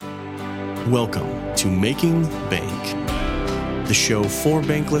Welcome to Making Bank, the show for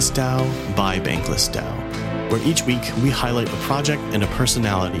Bankless DAO by Bankless DAO, where each week we highlight a project and a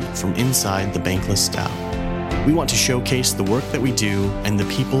personality from inside the Bankless DAO. We want to showcase the work that we do and the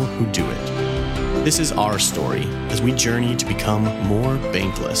people who do it. This is our story as we journey to become more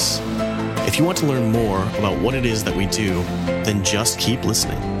bankless. If you want to learn more about what it is that we do, then just keep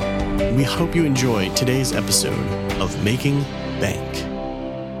listening. We hope you enjoy today's episode of Making Bank.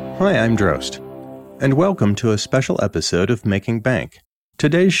 Hi, I'm Drost, and welcome to a special episode of Making Bank.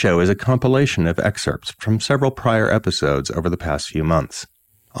 Today's show is a compilation of excerpts from several prior episodes over the past few months.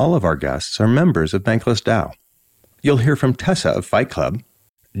 All of our guests are members of Bankless DAO. You'll hear from Tesa of Fight Club,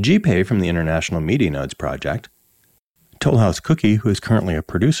 GPay from the International Media Nodes Project, TohlHouseCookie, who is currently a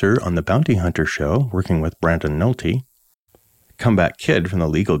producer on The Bounty Hunter Show, working with Brandon Nolte, ComebackKid from the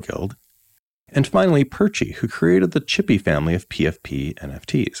Legal Guild, and finally Perchy, who created the Chippy family of PFP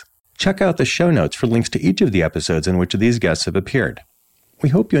NFTs. Check out the show notes for links to each of the episodes in which these guests have appeared. We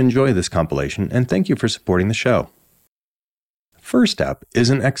hope you enjoy this compilation, and thank you for supporting the show. First up is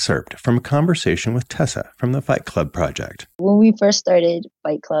an excerpt from a conversation with Tesa from the Fight Club project. When we first started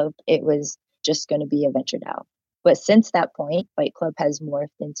Fight Club, it was just going to be a venture DAO. But since that point, Fight Club has morphed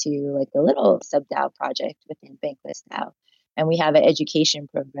into like a little sub-DAO project within Bankless DAO. And we have an education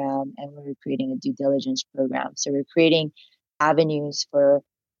program, and we're creating a due diligence program. So we're creating avenues for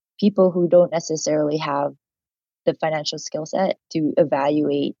people who don't necessarily have the financial skill set to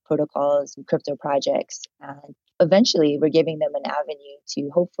evaluate protocols and crypto projects. And eventually, we're giving them an avenue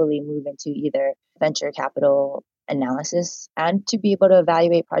to hopefully move into either venture capital analysis and to be able to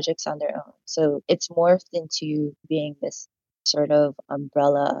evaluate projects on their own. So it's morphed into being this sort of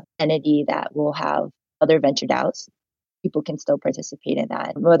umbrella entity that will have other venture DAOs. People can still participate in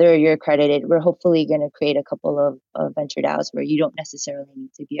that. Whether you're accredited, we're hopefully going to create a couple of venture DAOs where you don't necessarily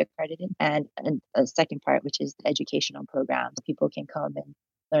need to be accredited. And a second part, which is the educational program. People can come and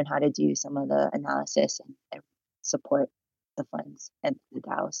learn how to do some of the analysis and support the funds and the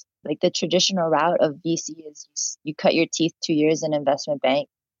DAOs. Like the traditional route of VC is you cut your teeth 2 years in investment bank,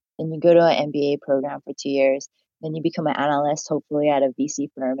 then you go to an MBA program for 2 years, then you become an analyst, hopefully at a VC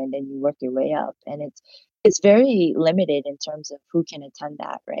firm, and then you work your way up. And it's very limited in terms of who can attend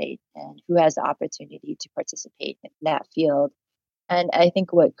that, right? And who has the opportunity to participate in that field. And I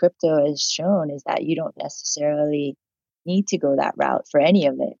think what crypto has shown is that you don't necessarily need to go that route for any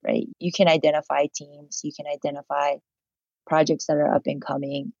of it, right? You can identify teams, you can identify projects that are up and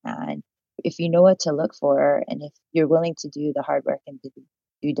coming. And if you know what to look for, and if you're willing to do the hard work and do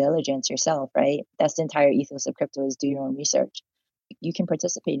due diligence yourself, right? That's the entire ethos of crypto, is do your own research. You can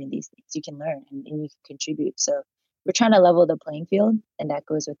participate in these things, you can learn, and you can contribute. So we're trying to level the playing field, and that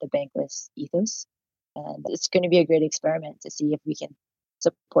goes with the bankless ethos. And it's going to be a great experiment to see if we can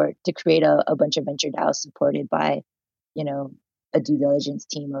support, to create a bunch of venture DAOs supported by, a due diligence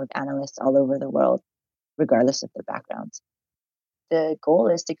team of analysts all over the world, regardless of their backgrounds. The goal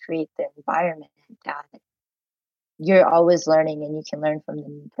is to create the environment that you're always learning, and you can learn from the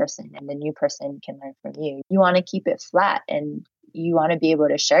new person, and the new person can learn from you. You want to keep it flat, and you want to be able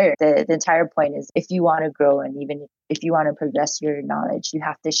to share. The entire point is, if you want to grow, and even if you want to progress your knowledge, you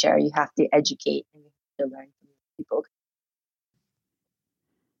have to share, you have to educate, and you have to learn from people.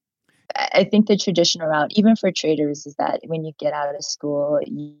 I think the traditional route, even for traders, is that when you get out of school,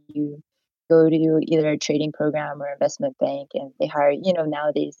 you go to either a trading program or investment bank, and they hire,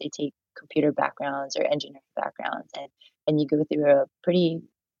 nowadays they take computer backgrounds or engineering backgrounds, and you go through a pretty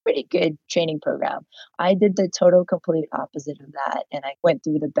good training program. I did the total complete opposite of that, and I went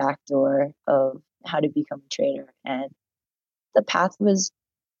through the back door of how to become a trader. And the path was,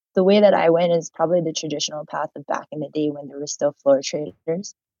 the way that I went is probably the traditional path of back in the day when there were still floor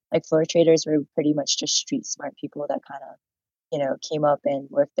traders. Like floor traders were pretty much just street smart people that kind of came up and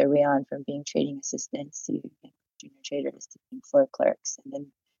worked their way on from being trading assistants to junior traders to being floor clerks, and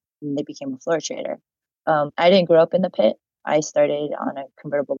then they became a floor trader. I didn't grow up in the pit. I started on a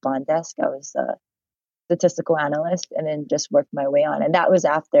convertible bond desk. I was a statistical analyst, and then just worked my way on. And that was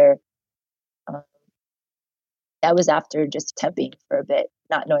after just temping for a bit,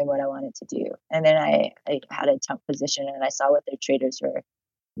 not knowing what I wanted to do. And then I had a temp position, and I saw what the traders were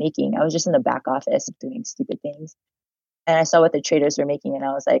making. I was just in the back office doing stupid things. And I saw what the traders were making, and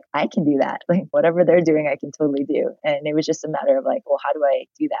I was like, I can do that. Like whatever they're doing, I can totally do. And it was just a matter of like, well, how do I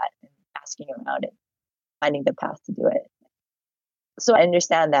do that? And asking around and finding the path to do it. So I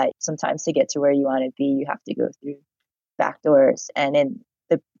understand that sometimes to get to where you want to be, you have to go through back doors. And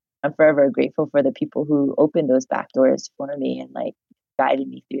I'm forever grateful for the people who opened those back doors for me and like guided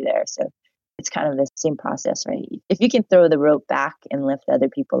me through there. So it's kind of the same process, right? If you can throw the rope back and lift other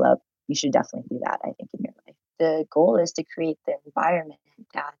people up, you should definitely do that, I think, in your life. The goal is to create the environment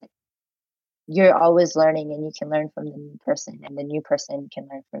that you're always learning and you can learn from the new person and the new person can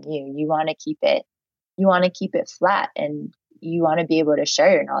learn from you. You want to keep it flat and you want to be able to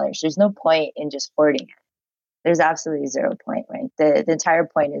share your knowledge. There's no point in just hoarding it. There's absolutely zero point, right? The entire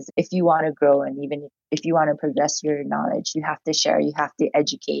point is if you want to grow and even if you want to progress your knowledge, you have to share, you have to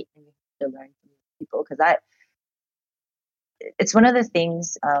educate, and you have to learn from people. Because it's one of the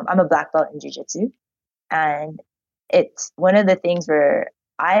things, I'm a black belt in jiu-jitsu, and it's one of the things where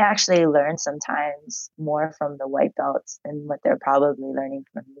I actually learn sometimes more from the white belts than what they're probably learning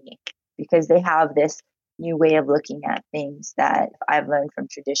from me, because they have this new way of looking at things that I've learned from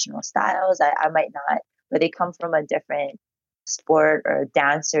traditional styles. I might not, but they come from a different sport, or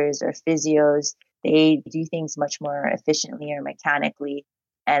dancers or physios. They do things much more efficiently or mechanically.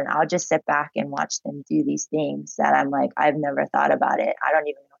 And I'll just sit back and watch them do these things that I'm like, I've never thought about it. I don't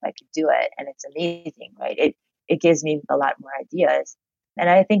even know if I could do it. And it's amazing, right? It gives me a lot more ideas. And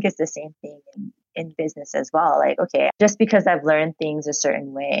I think it's the same thing in business as well. Like, okay, just because I've learned things a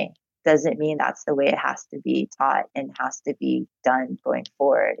certain way doesn't mean that's the way it has to be taught and has to be done going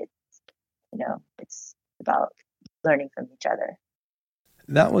forward. It's about learning from each other.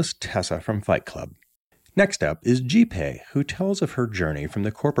 That was Tesa from Fight Club. Next up is Jipe, who tells of her journey from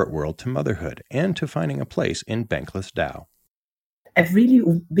the corporate world to motherhood and to finding a place in Bankless DAO. I've really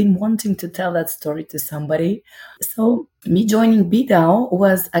been wanting to tell that story to somebody. So me joining BDAO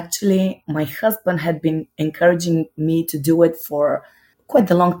was actually, my husband had been encouraging me to do it for quite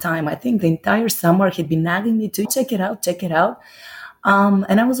a long time. I think the entire summer he'd been nagging me to check it out.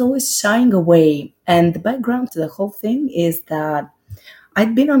 And I was always shying away. And the background to the whole thing is that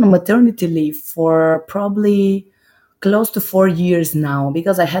I'd been on a maternity leave for probably close to 4 years now,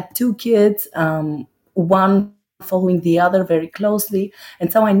 because I had 2 kids, one following the other very closely.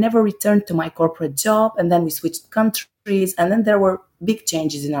 And so I never returned to my corporate job. And then we switched countries. And then there were big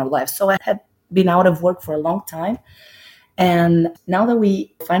changes in our lives. So I had been out of work for a long time. And now that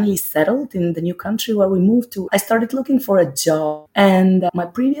we finally settled in the new country where we moved to, I started looking for a job. And my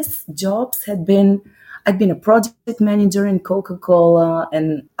previous jobs I'd been a project manager in Coca-Cola.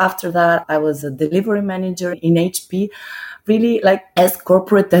 And after that, I was a delivery manager in HP, really like as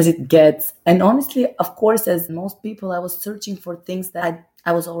corporate as it gets. And honestly, of course, as most people, I was searching for things that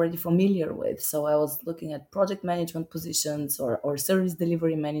I was already familiar with. So I was looking at project management positions or service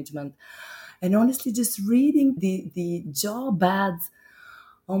delivery management. And honestly, just reading the job ads,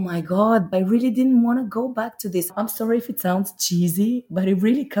 oh my God, I really didn't want to go back to this. I'm sorry if it sounds cheesy, but it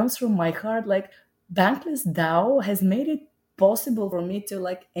really comes from my heart. Like, Bankless DAO has made it possible for me to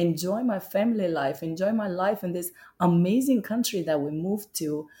like enjoy my family life, enjoy my life in this amazing country that we moved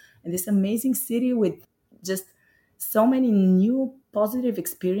to, in this amazing city with just so many new positive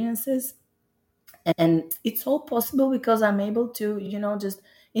experiences. And it's all possible because I'm able to, just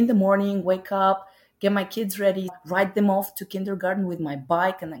in the morning, wake up, get my kids ready, ride them off to kindergarten with my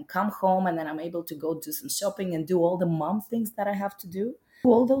bike, and then come home. And then I'm able to go do some shopping and do all the mom things that I have to do,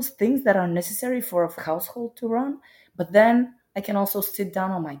 all those things that are necessary for a household to run. But then I can also sit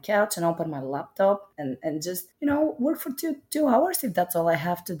down on my couch and open my laptop and just, work for two hours if that's all I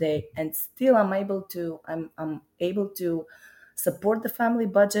have today. And still I'm able to support the family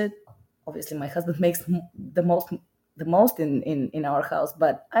budget. Obviously, my husband makes the most in our house,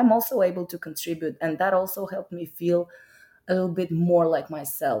 but I'm also able to contribute. And that also helped me feel a little bit more like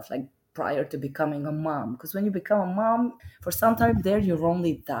myself, like prior to becoming a mom. Because when you become a mom, for some time there, you're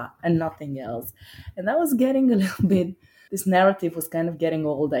only that and nothing else. And that was getting a little bit, this narrative was kind of getting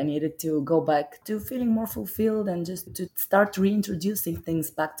old. I needed to go back to feeling more fulfilled and just to start reintroducing things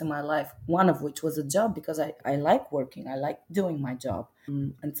back to my life. One of which was a job, because I like working. I like doing my job.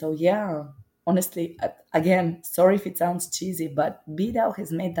 And so, yeah, honestly, again, sorry if it sounds cheesy, but BDAO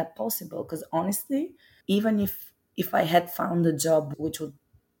has made that possible. Because honestly, even if I had found a job which would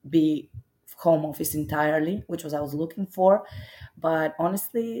be home office entirely, which was I was looking for, but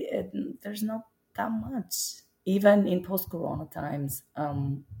honestly, there's not that much. Even in post-corona times,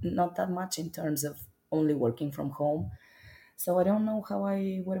 not that much in terms of only working from home. So I don't know how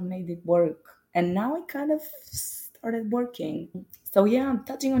I would have made it work. And now I kind of started working. So yeah,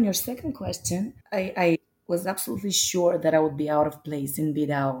 touching on your second question, I was absolutely sure that I would be out of place in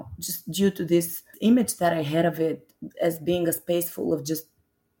BDAO, just due to this image that I had of it as being a space full of just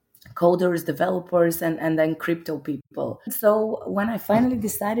coders, developers, and then crypto people. So when I finally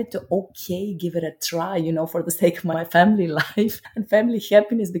decided to, give it a try, for the sake of my family life and family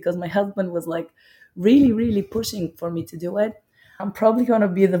happiness, because my husband was like really, really pushing for me to do it. I'm probably going to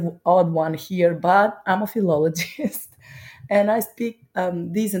be the odd one here, but I'm a philologist. and I speak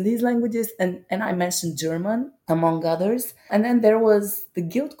these and these languages. And I mentioned German, among others. And then there was the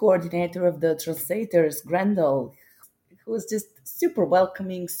guild coordinator of the translators, Grendel, who was just super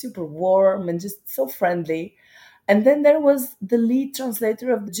welcoming, super warm, and just so friendly. And then there was the lead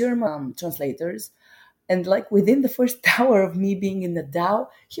translator of the German translators. And like within the first hour of me being in the DAO,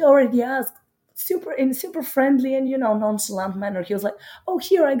 he already asked super friendly and, nonchalant manner. He was like, "Oh,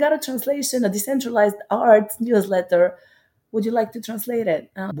 here, I got a translation, a decentralized arts newsletter. Would you like to translate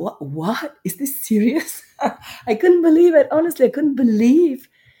it?" What? Is this serious? I couldn't believe it. Honestly, I couldn't believe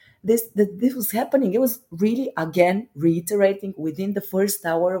that this was happening. It was really, again, reiterating within the first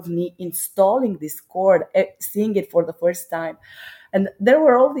hour of me installing Discord, seeing it for the first time. And there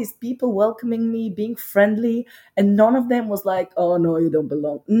were all these people welcoming me, being friendly, and none of them was like, "Oh, no, you don't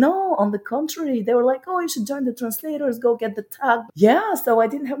belong." No, on the contrary, they were like, "Oh, you should join the translators, go get the tag." Yeah, so I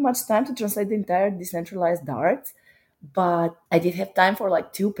didn't have much time to translate the entire decentralized arts, but I did have time for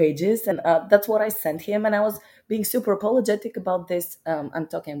like 2 pages, and that's what I sent him. And I was being super apologetic about this. I'm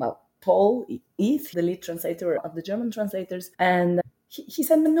talking about Paul Eth, the lead translator of the German translators, and he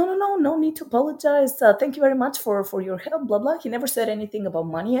said, no need to apologize. Thank you very much for your help, blah, blah. He never said anything about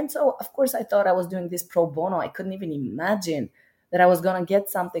money. And so, of course, I thought I was doing this pro bono. I couldn't even imagine that I was going to get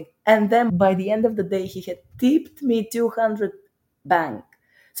something. And then by the end of the day, he had tipped me 200 bank.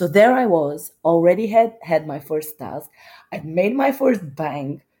 So there I was, already had my first task. I'd made my first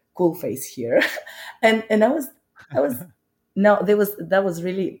bank, cool face here. and I was, that was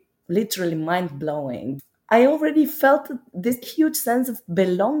really literally mind blowing. I already felt this huge sense of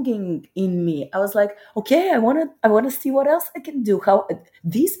belonging in me. I was like, okay, I want to see what else I can do. How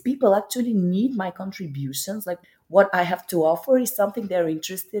these people actually need my contributions. Like what I have to offer is something they're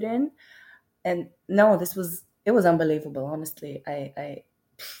interested in. And no, it was unbelievable. Honestly,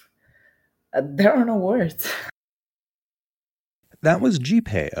 there are no words. That was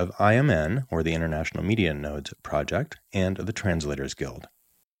Jipe of IMN, or the International Media Nodes Project, and the Translators Guild.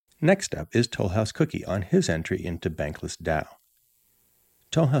 Next up is TohlHouseCookie on his entry into Bankless DAO.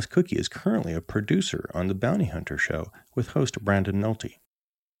 TohlHouseCookie is currently a producer on The Bounty Hunter Show with host Brandon Nolte.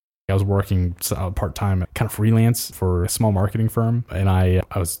 I was working part-time, kind of freelance for a small marketing firm, and I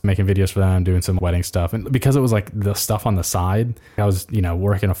was making videos for them, doing some wedding stuff. And because it was like the stuff on the side, I was,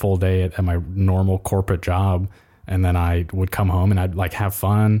 working a full day at my normal corporate job, and then I would come home and I'd like have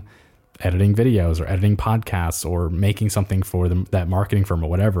fun editing videos or editing podcasts or making something for that marketing firm or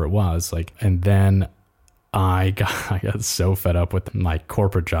whatever it was. And then I got so fed up with my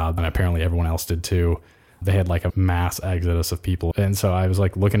corporate job, and apparently everyone else did too. They had like a mass exodus of people. And so I was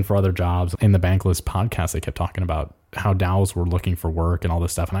like looking for other jobs. In the Bankless podcast, they kept talking about how DAOs were looking for work and all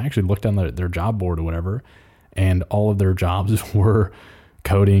this stuff. And I actually looked on their job board or whatever, and all of their jobs were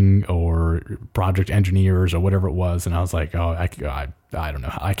coding or project engineers or whatever it was. And I was like, oh, I don't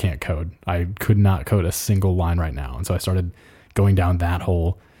know. I can't code. I could not code a single line right now. And so I started going down that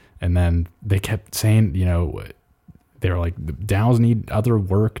hole. And then they kept saying, they were like, DAOs need other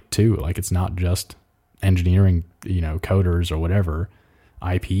work too. Like it's not just engineering, coders or whatever,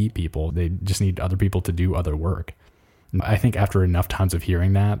 IP people. They just need other people to do other work. I think after enough times of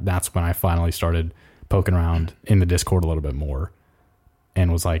hearing that, that's when I finally started poking around in the Discord a little bit more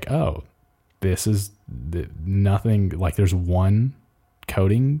and was like, oh, this is nothing. Like there's one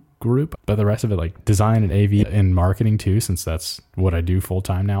coding group, but the rest of it, like design and AV and marketing too, since that's what I do full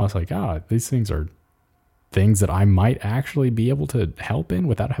time now. It's like, these things are things that I might actually be able to help in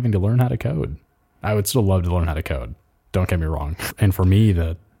without having to learn how to code. I would still love to learn how to code. Don't get me wrong. And for me,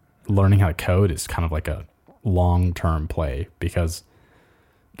 the learning how to code is kind of like a long-term play, because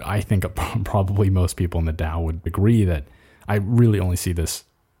I think probably most people in the DAO would agree that I really only see this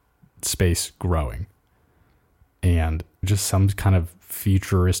space growing, and just some kind of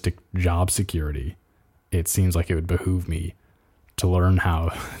futuristic job security. It seems like it would behoove me to learn how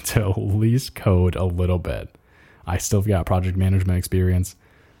to at least code a little bit. I still got project management experience,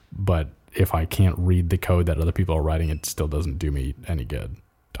 but if I can't read the code that other people are writing, it still doesn't do me any good.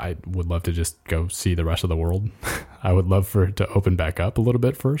 I would love to just go see the rest of the world. I would love for it to open back up a little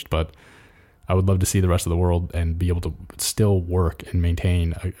bit first, but I would love to see the rest of the world and be able to still work and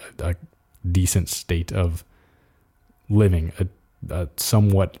maintain a decent state of living, a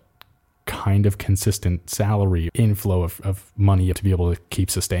somewhat kind of consistent salary inflow of money to be able to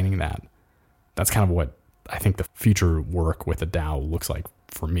keep sustaining that. That's kind of what I think the future work with a DAO looks like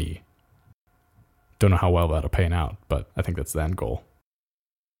for me. Don't know how well that'll pan out, but I think that's the end goal.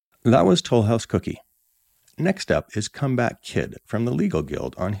 That was TohlHouseCookie. Next up is ComebackKid from the Legal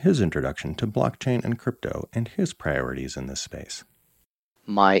Guild on his introduction to blockchain and crypto and his priorities in this space.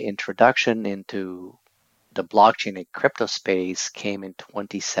 My introduction into the blockchain and crypto space came in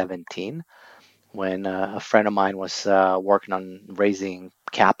 2017 when a friend of mine was working on raising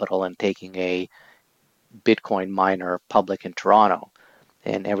capital and taking a Bitcoin miner public in Toronto.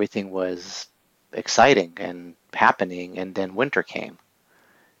 And everything was exciting and happening. And then winter came.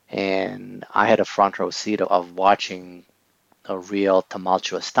 And I had a front row seat of watching a real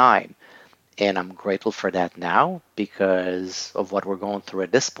tumultuous time. And I'm grateful for that now because of what we're going through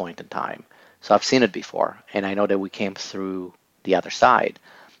at this point in time. So I've seen it before, and I know that we came through the other side.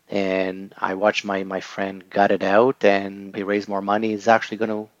 And I watched my friend gut it out, and he raised more money. He's actually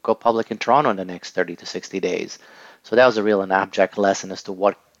going to go public in Toronto in the next 30 to 60 days. So that was a real and abject lesson as to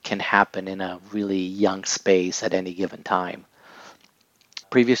what can happen in a really young space at any given time.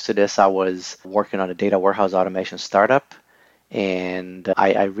 Previous to this, I was working on a data warehouse automation startup, and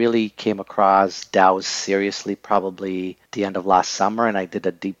I really came across DAOs seriously probably the end of last summer, and I did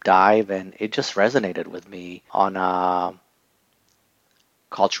a deep dive, and it just resonated with me on a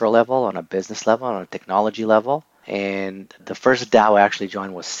cultural level, on a business level, on a technology level. And the first DAO I actually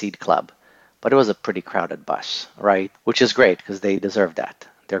joined was Seed Club, but it was a pretty crowded bus, right? Which is great because they deserve that.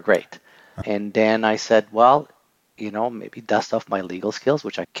 They're great. And then I said, well, maybe dust off my legal skills,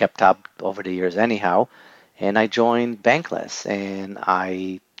 which I kept up over the years anyhow. And I joined Bankless. And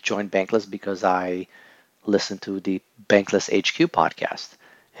I joined Bankless because I listened to the Bankless HQ podcast.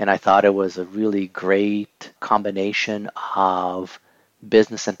 And I thought it was a really great combination of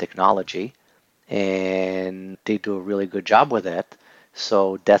business and technology. And they do a really good job with it.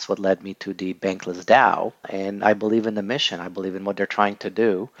 So that's what led me to the Bankless DAO. And I believe in the mission. I believe in what they're trying to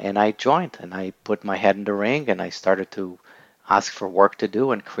do. And I joined and I put my head in the ring and I started to ask for work to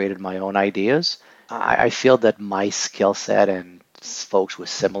do and created my own ideas. I feel that my skill set and folks with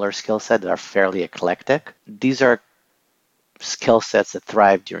similar skill set that are fairly eclectic, these are skill sets that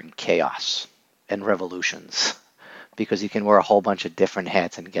thrive during chaos and revolutions because you can wear a whole bunch of different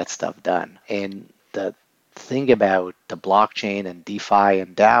hats and get stuff done. And the thing about the blockchain and DeFi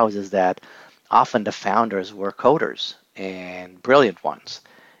and DAOs is that often the founders were coders and brilliant ones,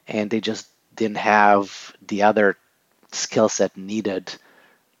 and they just didn't have the other skill set needed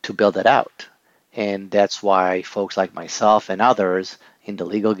to build it out. And that's why folks like myself and others in the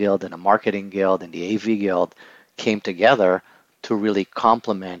legal guild and the marketing guild and the AV guild came together to really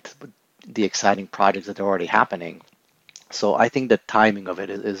complement the exciting projects that are already happening. So I think the timing of it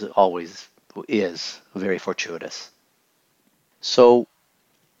is always very fortuitous. So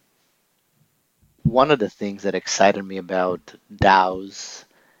one of the things that excited me about DAOs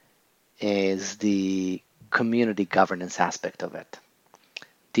is the community governance aspect of it.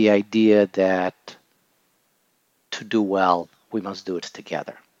 The idea that to do well, we must do it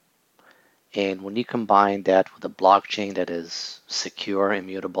together. And when you combine that with a blockchain that is secure,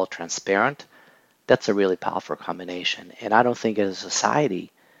 immutable, transparent, that's a really powerful combination. And I don't think as a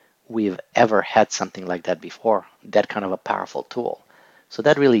society we've ever had something like that before, that kind of a powerful tool. So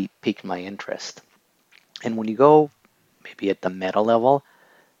that really piqued my interest. And when you go maybe at the meta level,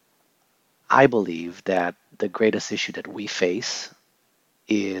 I believe that the greatest issue that we face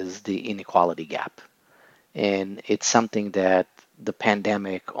is the inequality gap. And it's something that the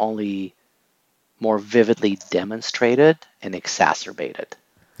pandemic only more vividly demonstrated and exacerbated.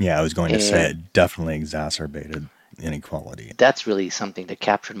 Yeah, I was going to say it definitely exacerbated inequality. That's really something that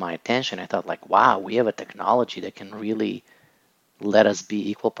captured my attention. I thought like, wow, we have a technology that can really let us be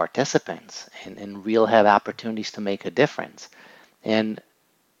equal participants and real have opportunities to make a difference. And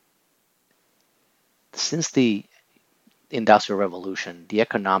since the Industrial Revolution, the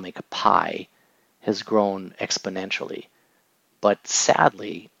economic pie has grown exponentially. But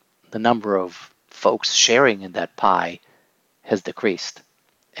sadly, the number of folks sharing in that pie has decreased,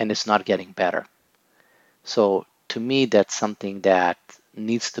 and it's not getting better. So to me, that's something that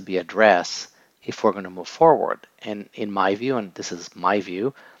needs to be addressed if we're going to move forward. And in my view, and this is my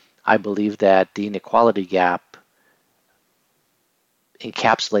view, I believe that the inequality gap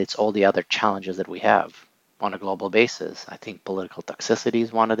encapsulates all the other challenges that we have on a global basis. I think political toxicity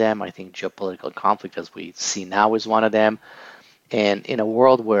is one of them. I think geopolitical conflict, as we see now, is one of them. And in a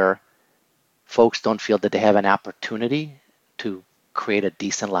world where folks don't feel that they have an opportunity to create a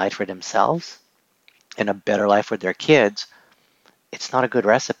decent life for themselves and a better life for their kids, it's not a good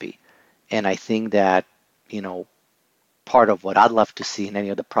recipe. And I think that, part of what I'd love to see in any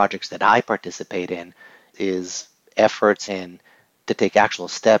of the projects that I participate in is efforts to take actual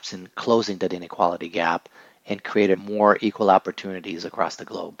steps in closing that inequality gap and create more equal opportunities across the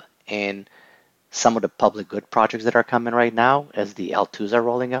globe. And some of the public good projects that are coming right now, as the L2s are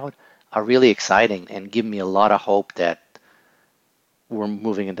rolling out, are really exciting and give me a lot of hope that we're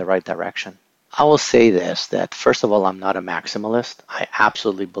moving in the right direction. I will say this, that first of all, I'm not a maximalist. I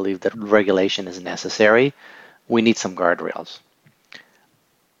absolutely believe that regulation is necessary. We need some guardrails.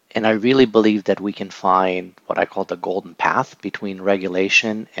 And I really believe that we can find what I call the golden path between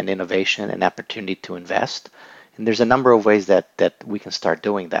regulation and innovation and opportunity to invest. And there's a number of ways that we can start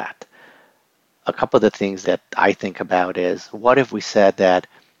doing that. A couple of the things that I think about is, what if we said that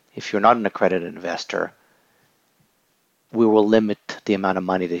if you're not an accredited investor, we will limit the amount of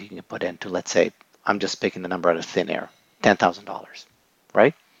money that you can put into, let's say, I'm just picking the number out of thin air, $10,000,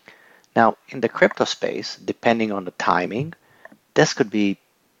 right? Now, in the crypto space, depending on the timing, this could be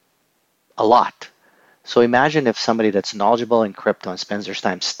a lot. So imagine if somebody that's knowledgeable in crypto and spends their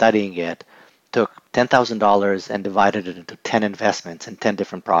time studying it took $10,000 and divided it into 10 investments in 10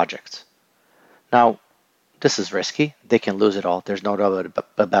 different projects. Now, this is risky. They can lose it all. There's no doubt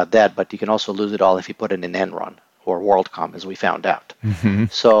about that, but you can also lose it all if you put it in Enron or WorldCom, as we found out. Mm-hmm.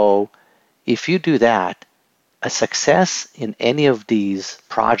 So if you do that, a success in any of these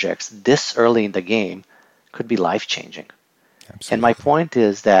projects this early in the game could be life-changing. Absolutely. And my point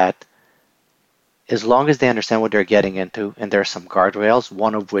is that as long as they understand what they're getting into, and there are some guardrails,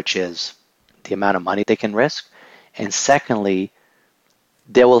 one of which is the amount of money they can risk, and secondly,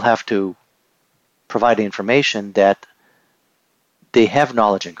 they will have to provide the information that they have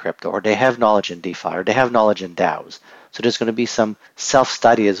knowledge in crypto, or they have knowledge in DeFi, or they have knowledge in DAOs. So there's going to be some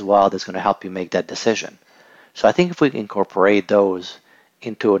self-study as well that's going to help you make that decision. So I think if we incorporate those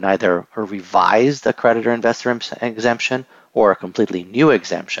into either a revised accreditor investor exemption or a completely new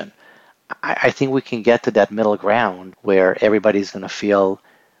exemption, I think we can get to that middle ground where everybody's going to feel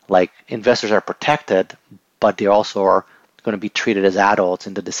like investors are protected, but they also are going to be treated as adults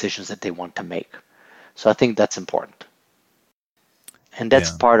in the decisions that they want to make. So I think that's important. And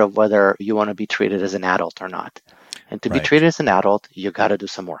that's part of whether you want to be treated as an adult or not. And to be treated as an adult, you got to do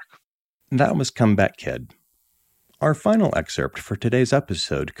some work. That was ComebackKid. Our final excerpt for today's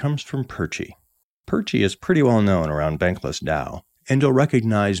episode comes from Perchy. Perchy is pretty well known around Bankless DAO, and you'll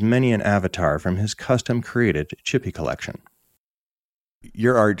recognize many an avatar from his custom-created chippy collection.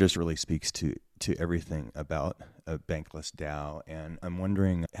 Your art just really speaks to everything about a Bankless DAO, and I'm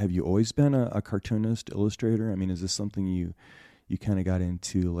wondering, have you always been a cartoonist, illustrator? I mean, is this something you kind of got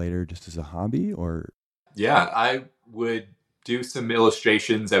into later just as a hobby, or? Yeah, I would do some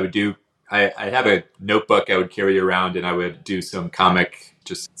illustrations. I have a notebook I would carry around, and I would do some comic,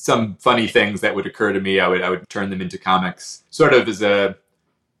 just some funny things that would occur to me. I would turn them into comics, sort of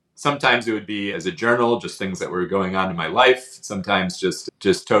sometimes it would be as a journal, just things that were going on in my life. Sometimes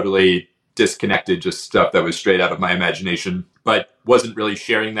just totally disconnected, just stuff that was straight out of my imagination, but wasn't really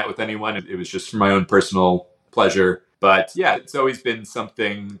sharing that with anyone. It was just for my own personal pleasure. But yeah, it's always been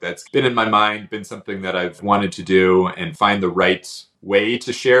something that's been in my mind, been something that I've wanted to do and find the right way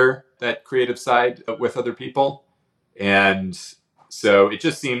to share that creative side with other people. And so it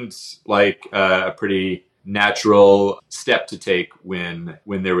just seemed like a pretty natural step to take when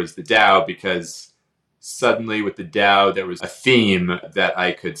there was the DAO, because suddenly with the DAO, there was a theme that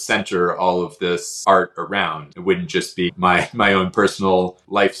I could center all of this art around. It wouldn't just be my own personal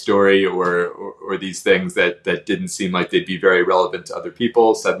life story or these things that didn't seem like they'd be very relevant to other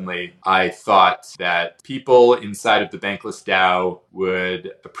people. Suddenly, I thought that people inside of the Bankless DAO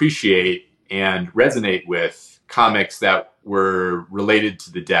would appreciate and resonate with comics that were related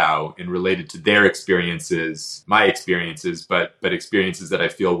to the DAO and related to their experiences, my experiences, but experiences that I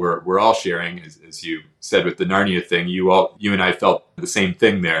feel we're all sharing. As you said with the Narnia thing, you and I felt the same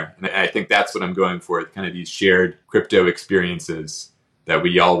thing there. And I think that's what I'm going for, kind of these shared crypto experiences that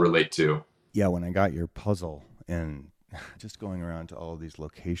we all relate to. Yeah, when I got your puzzle and just going around to all of these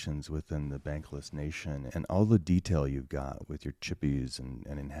locations within the Bankless Nation and all the detail you've got with your chippies and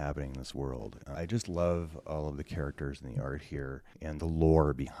inhabiting this world. I just love all of the characters and the art here and the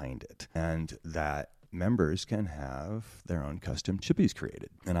lore behind it. And that members can have their own custom chippies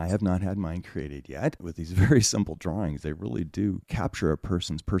created. And I have not had mine created yet. With these very simple drawings, they really do capture a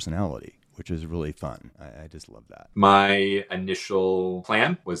person's personality, which is really fun. I just love that. My initial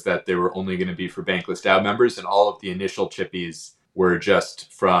plan was that they were only going to be for Bankless DAO members, and all of the initial chippies were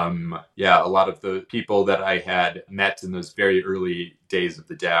just from, a lot of the people that I had met in those very early days of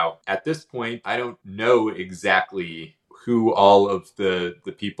the DAO. At this point, I don't know exactly who all of the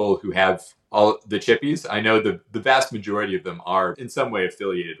people who have all the chippies. I know the vast majority of them are in some way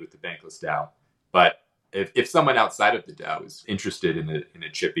affiliated with the Bankless DAO, but if someone outside of the DAO is interested in a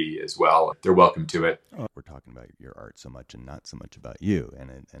chippy as well, they're welcome to it. We're talking about your art so much and not so much about you.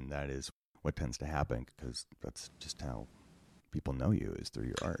 And that is what tends to happen, because that's just how people know you is through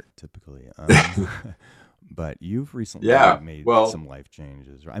your art, typically. But you've recently made some life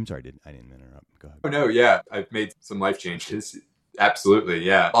changes. I'm sorry, I didn't interrupt. Go ahead. Oh, no, yeah. I've made some life changes. Absolutely,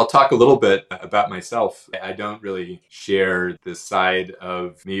 yeah. I'll talk a little bit about myself. I don't really share this side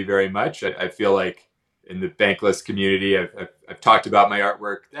of me very much. I feel like in the Bankless community, I've talked about my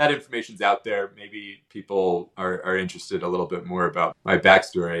artwork. That information's out there. Maybe people are interested a little bit more about my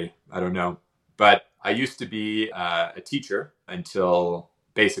backstory. I don't know. But I used to be a teacher until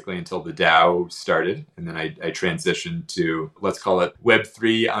the DAO started. And then I transitioned to, let's call it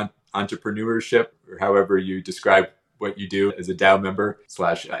Web3 entrepreneurship, or however you describe what you do as a DAO member /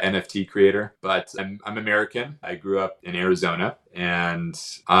 NFT creator. But I'm American. I grew up in Arizona, and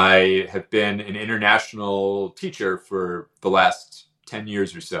I have been an international teacher for the last 10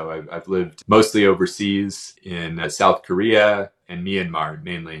 years or so. I've lived mostly overseas in South Korea and Myanmar,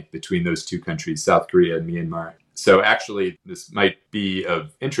 mainly between those two countries, South Korea and Myanmar. So actually, this might be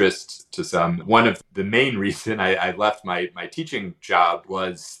of interest to some. One of the main reason I left my teaching job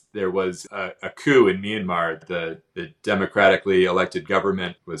was there was a coup in Myanmar. The democratically elected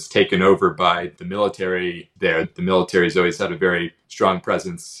government was taken over by the military there. The military's always had a very strong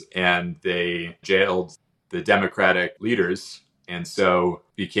presence, and they jailed the democratic leaders. And so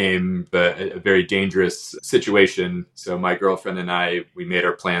became a very dangerous situation. So my girlfriend and I, we made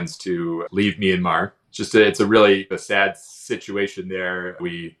our plans to leave Myanmar. It's a really sad situation there.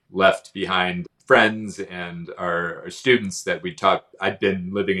 We left behind friends and our students that we taught. I'd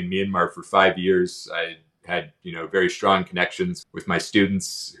been living in Myanmar for 5 years. I had, very strong connections with my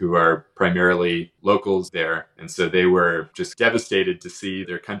students who are primarily locals there. And so they were just devastated to see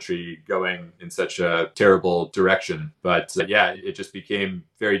their country going in such a terrible direction. But it just became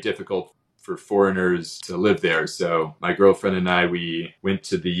very difficult for foreigners to live there. So my girlfriend and I, we went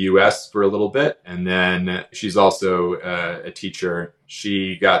to the US for a little bit. And then she's also a teacher.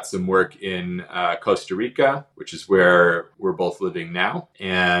 She got some work in Costa Rica, which is where we're both living now.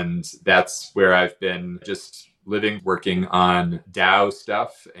 And that's where I've been just living, working on DAO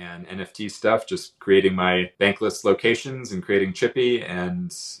stuff and NFT stuff, just creating my Bankless locations and creating Chippy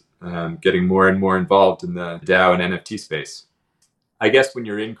and getting more and more involved in the DAO and NFT space. I guess when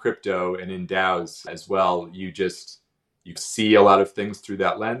you're in crypto and in DAOs as well, you see a lot of things through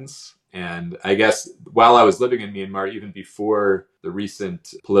that lens. And I guess while I was living in Myanmar, even before the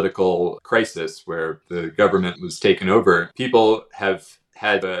recent political crisis where the government was taken over, people have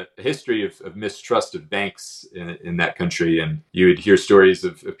had a history of mistrust of banks in that country. And you would hear stories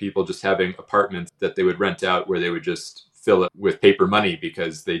of people just having apartments that they would rent out where they would just fill it with paper money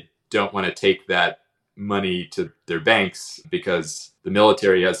because they don't want to take that money to their banks because the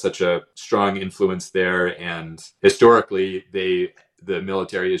military has such a strong influence there, and historically the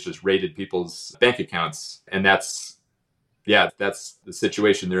military has just raided people's bank accounts, and that's the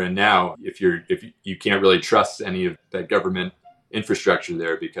situation they're in now. If you can't really trust any of that government infrastructure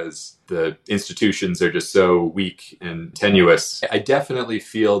there because the institutions are just so weak and tenuous. I definitely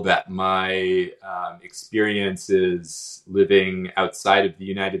feel that my experiences living outside of the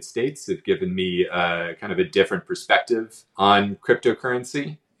United States have given me kind of a different perspective on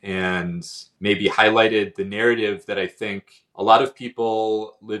cryptocurrency and maybe highlighted the narrative that I think a lot of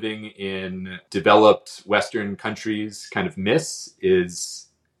people living in developed Western countries kind of miss, is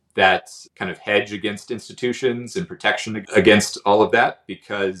that kind of hedge against institutions and protection against all of that.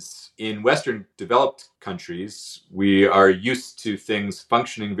 Because in Western developed countries, we are used to things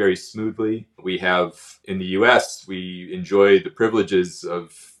functioning very smoothly. We have, in the US, we enjoy the privileges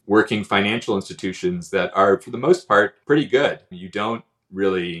of working financial institutions that are, for the most part, pretty good.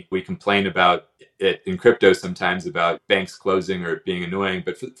 We complain about it in crypto sometimes about banks closing or being annoying,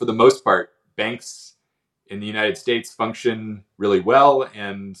 but for the most part, banks in the United States function really well.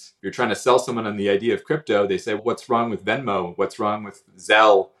 And if you're trying to sell someone on the idea of crypto, they say, what's wrong with Venmo? What's wrong with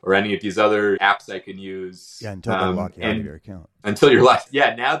Zelle or any of these other apps I can use? Yeah, until they lock you out of your account. Until you're locked.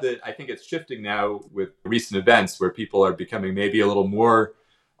 Yeah, now that I think it's shifting now with recent events where people are becoming maybe a little more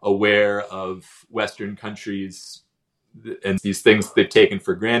aware of Western countries and these things they've taken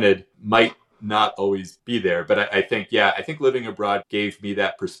for granted might not always be there. But I think living abroad gave me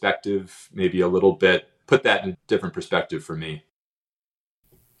that perspective, maybe a little bit, put that in a different perspective for me.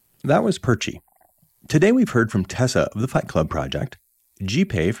 That was Perchy. Today we've heard from Tesa of the Fight Club Project,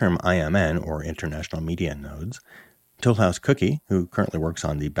 GPay from IMN, or International Media Nodes, TohlHouseCookie, who currently works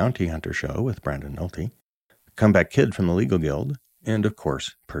on the Bounty Hunter show with Brandon Nolte, ComebackKid from the Legal Guild, and of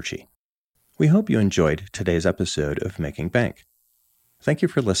course, Perchy. We hope you enjoyed today's episode of Making Bank. Thank you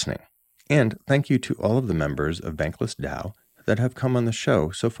for listening, and thank you to all of the members of Bankless DAO that have come on the show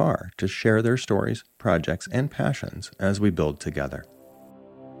so far to share their stories, projects, and passions as we build together.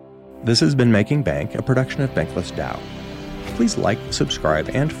 This has been Making Bank, a production of Bankless DAO. Please like, subscribe,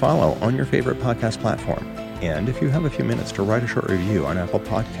 and follow on your favorite podcast platform. And if you have a few minutes to write a short review on Apple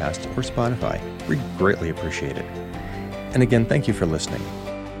Podcasts or Spotify, we'd greatly appreciate it. And again, thank you for listening.